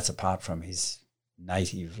 and that's apart from his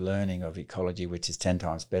native learning of ecology, which is 10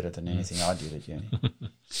 times better than anything I did at uni.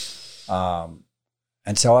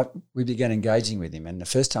 And so we began engaging with him, and the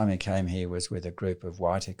first time he came here was with a group of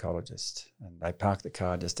white ecologists, and they parked the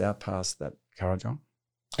car just out past that Currajong.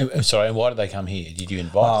 I'm sorry, and why did they come here? Did you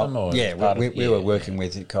invite them? Or yeah, we were working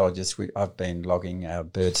with ecologists. I've been logging our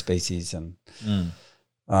bird species and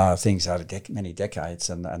things over many decades,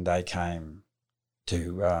 and they came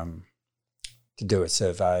to do a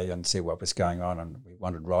survey and see what was going on, and we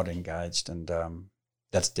wanted Rod engaged, and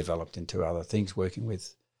that's developed into other things, working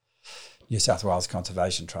with New South Wales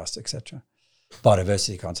Conservation Trust, etc.,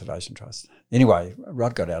 Biodiversity Conservation Trust. Anyway,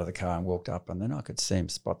 Rod got out of the car and walked up, and then I could see him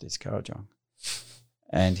spot this Currajong.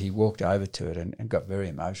 And he walked over to it and got very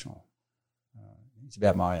emotional. He's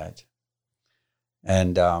about my age.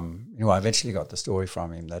 And, I eventually got the story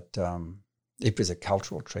from him that it was a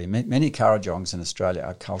cultural tree. Many Currajongs in Australia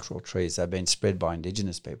are cultural trees. They've been spread by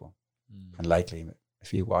Indigenous people and lately a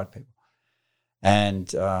few white people. And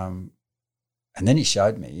then he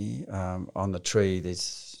showed me on the tree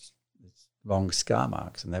these long scar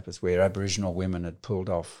marks, and that was where Aboriginal women had pulled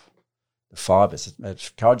off the fibres.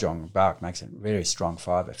 Currajong bark makes a very strong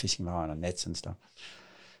fibre, fishing line and nets and stuff,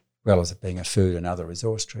 as well as it being a food and other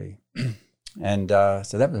resource tree. And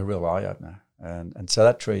so that was a real eye-opener. And so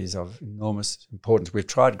that tree is of enormous importance. We've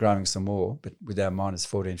tried growing some more, but with our minus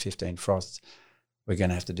 14, 15 frosts, we're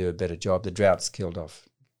going to have to do a better job. The drought's killed off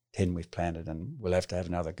 10 we've planted, and we'll have to have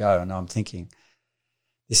another go. And I'm thinking,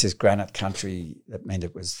 this is granite country. That meant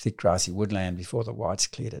it was thick grassy woodland before the whites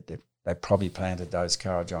cleared it. They probably planted those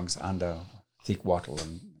Currajongs under thick wattle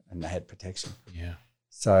and they had protection. Yeah.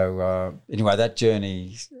 So anyway, that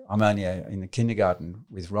journey, I'm only in the kindergarten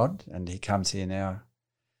with Rod, and he comes here now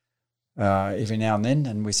every now and then,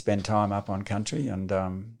 and we spend time up on country and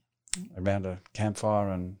around a campfire,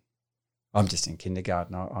 and I'm just in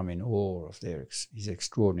kindergarten. I'm in awe of his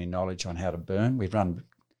extraordinary knowledge on how to burn. We've run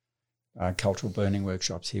cultural burning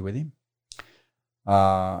workshops here with him.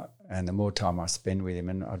 And the more time I spend with him,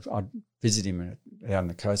 and I'd visit him out on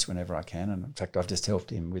the coast whenever I can. And in fact, I've just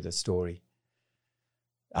helped him with a story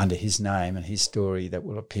under his name and his story that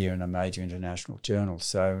will appear in a major international journal.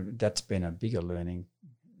 So that's been a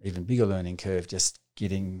even bigger learning curve, just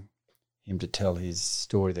getting him to tell his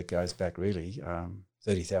story that goes back really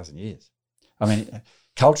 30,000 years. I mean,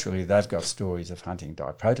 culturally, they've got stories of hunting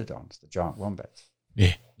diprotodons, the giant wombats.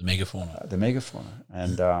 Yeah, the megafauna.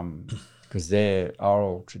 And because their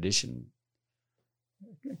oral tradition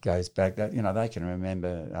goes back, that they can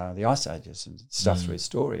remember the ice ages and stuff through his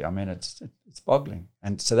story. I mean, it's boggling.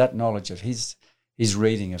 And so that knowledge of his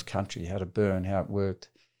reading of country, how to burn, how it worked,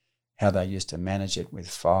 how they used to manage it with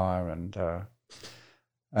fire and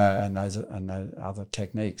those other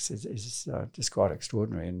techniques is just quite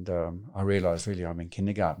extraordinary. And I realise really I'm in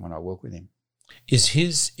kindergarten when I walk with him.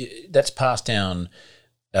 That's passed down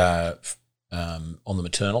on the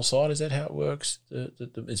maternal side? Is that how it works?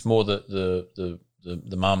 It's more the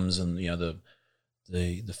mums and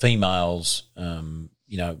the females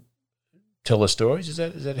tell the stories. Is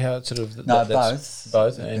that how it's sort of? No,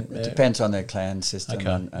 both. And, it depends on their clan system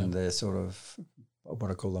and yeah. their sort of what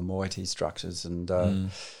I call the moiety structures. And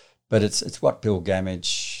but it's what Bill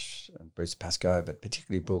Gamage and Bruce Pascoe, but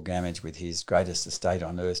particularly Bill Gamage with his greatest estate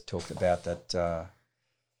on earth, talked about that.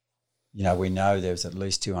 We know there's at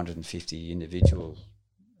least 250 individual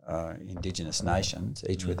Indigenous nations,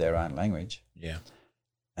 each with their own language. Yeah.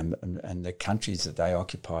 And the countries that they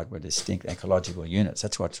occupied were distinct ecological units.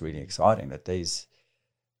 That's what's really exciting, that these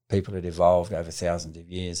people had evolved over thousands of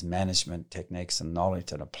years, management techniques and knowledge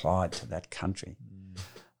that applied to that country.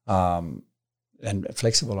 And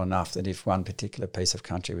flexible enough that if one particular piece of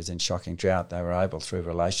country was in shocking drought, they were able, through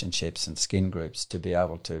relationships and skin groups, to be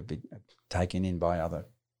able to be taken in by other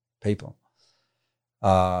people.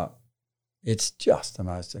 It's just the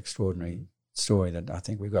most extraordinary story that I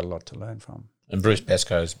think we've got a lot to learn from. And Bruce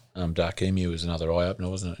Pascoe's Dark Emu was another eye-opener,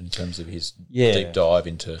 wasn't it, in terms of his deep dive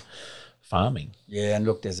into farming? Yeah, and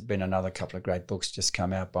look, there's been another couple of great books just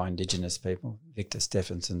come out by Indigenous people. Victor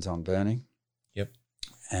Stephenson's on burning. Yep.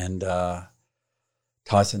 And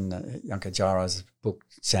Tyson Yankajara's book,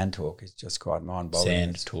 Sand Talk, is just quite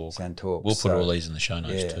mind-boggling. Sand Talk. We'll put all these in the show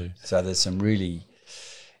notes too. So there's some really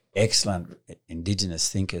excellent Indigenous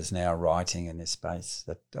thinkers now writing in this space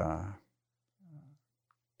that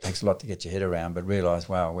takes a lot to get your head around, but realise,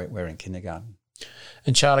 wow, we're in kindergarten.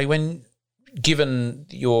 And Charlie, given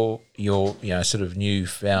your sort of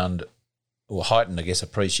newfound or heightened, I guess,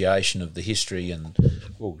 appreciation of the history and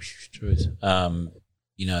the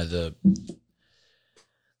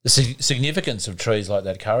significance of trees like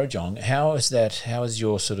that Kurrajong, how is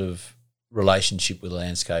your sort of relationship with the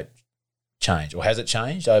landscape changed, or has it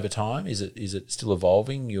changed over time? Is it still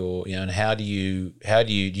evolving? And how do you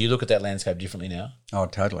look at that landscape differently now? Oh,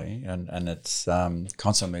 totally, and it's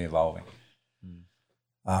constantly evolving.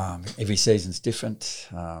 Every season's different.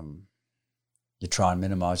 You try and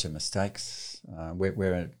minimise your mistakes.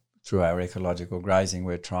 We're through our ecological grazing,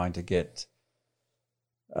 we're trying to get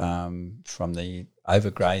from the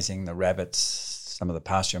overgrazing, the rabbits, some of the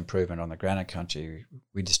pasture improvement on the granite country.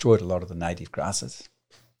 We destroyed a lot of the native grasses.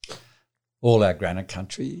 All our granite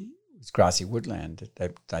country was grassy woodland. They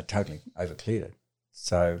totally overcleared it.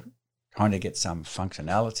 So trying to get some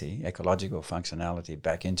functionality, ecological functionality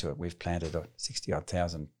back into it, we've planted 60-odd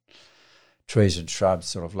thousand trees and shrubs,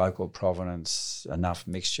 sort of local provenance, enough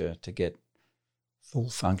mixture to get full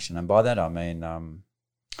function. And by that I mean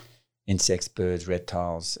insects, birds,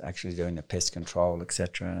 reptiles, actually doing the pest control,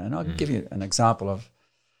 etc. And I'll give you an example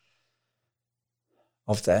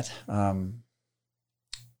of that.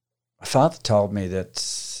 My father told me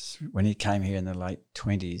that when he came here in the late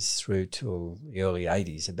 20s through till the early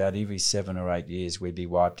 80s, about every 7 or 8 years we'd be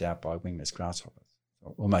wiped out by wingless grasshoppers,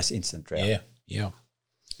 almost instant drought. Yeah.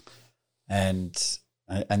 And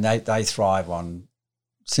they thrive on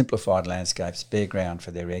simplified landscapes, bare ground for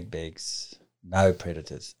their egg bags, no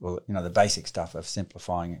predators. Well, the basic stuff of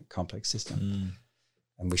simplifying a complex system.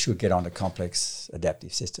 And we should get onto complex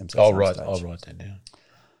adaptive systems. I'll write that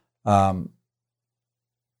down.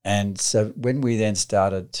 And so when we then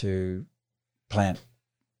started to plant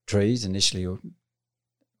trees, initially all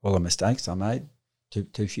the mistakes I made,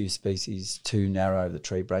 too few species, too narrow the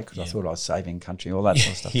tree break, because I thought I was saving country, all that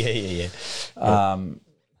sort of stuff. Yeah.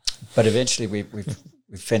 But eventually we've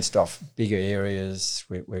fenced off bigger areas.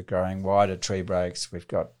 We're growing wider tree breaks. We've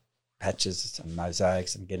got patches and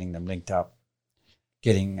mosaics and getting them linked up.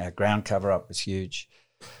 Getting our ground cover up was huge.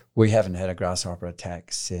 We haven't had a grasshopper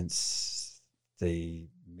attack since the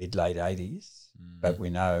mid-late 80s, but we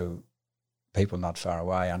know people not far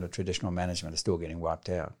away under traditional management are still getting wiped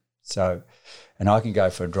out. So, and I can go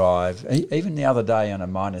for a drive, even the other day on a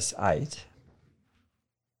 -8.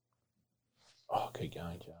 Oh, keep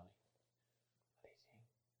going, Charlie.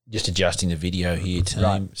 Just adjusting the video here, team.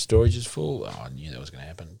 Right. Storage is full. Oh, I knew that was going to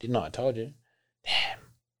happen. Didn't I? I told you. Damn.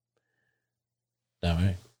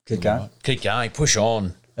 No, Keep going. Keep going. Push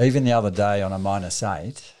on. Even the other day on a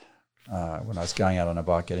 -8, when I was going out on a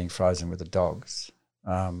bike getting frozen with the dogs,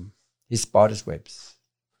 his spiders' webs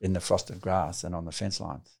in the frosted grass and on the fence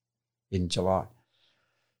lines in July.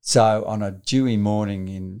 So on a dewy morning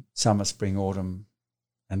in summer, spring, autumn,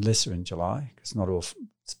 and lesser in July, because not all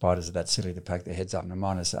spiders are that silly to poke their heads up in a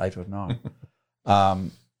 -8 or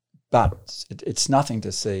 9. But it's nothing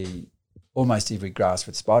to see almost every grass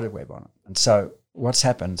with spider web on it. And so what's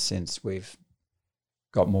happened since we've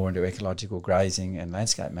got more into ecological grazing and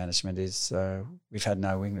landscape management is we've had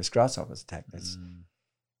no wingless grasshoppers attack.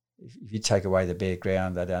 If you take away the bare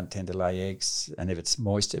ground, they don't tend to lay eggs. And if it's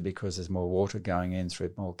moister because there's more water going in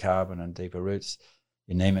through more carbon and deeper roots,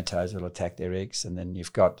 your nematodes will attack their eggs. And then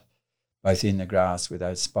you've got both in the grass with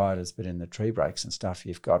those spiders, but in the tree breaks and stuff,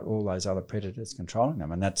 you've got all those other predators controlling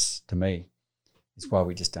them. And that's, to me, is why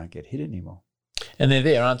we just don't get hit anymore. And they're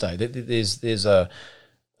there, aren't they? There's a...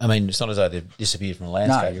 I mean, it's not as though they've disappeared from the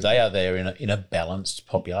landscape. No, they are there in a balanced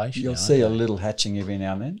population. You'll see a little hatching every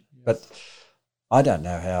now and then. But I don't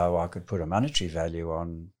know how I could put a monetary value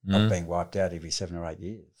on not being wiped out every 7 or 8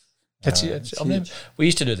 years. We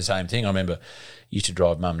used to do the same thing. I remember used to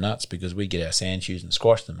drive mum nuts because we get our sand shoes and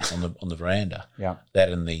squash them on the veranda. Yeah. That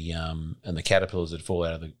and the caterpillars that fall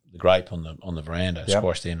out of the grape on the veranda,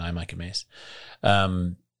 squash there and they make a mess.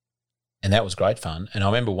 And that was great fun. And I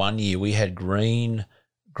remember one year we had green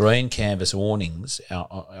canvas awnings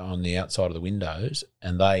out on the outside of the windows,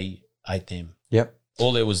 and they ate them. Yep.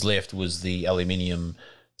 All there was left was the aluminium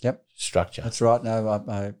structure. That's right. No,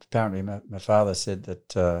 apparently my father said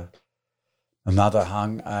that My mother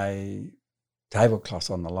hung a tablecloth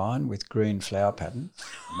on the line with green flower pattern.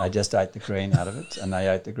 They just ate the green out of it, and they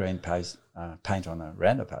ate the green paint on a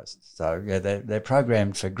rounder post. So yeah, they're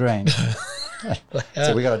programmed for green.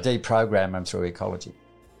 So we got to deprogram them through ecology.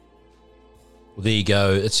 Well, there you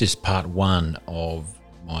go. It's just part one of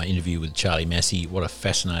my interview with Charlie Massy. What a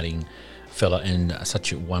fascinating fella, and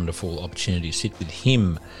such a wonderful opportunity to sit with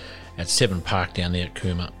him at Seven Park down there at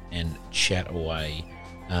Cooma and chat away.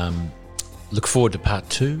 Look forward to part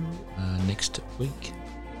two next week.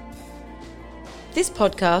 This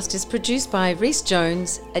podcast is produced by Rhys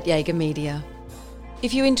Jones at Jaeger Media.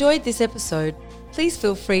 If you enjoyed this episode, please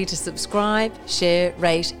feel free to subscribe, share,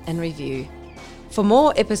 rate and review. For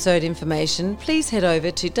more episode information, please head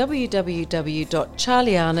over to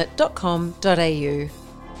www.charliearnott.com.au.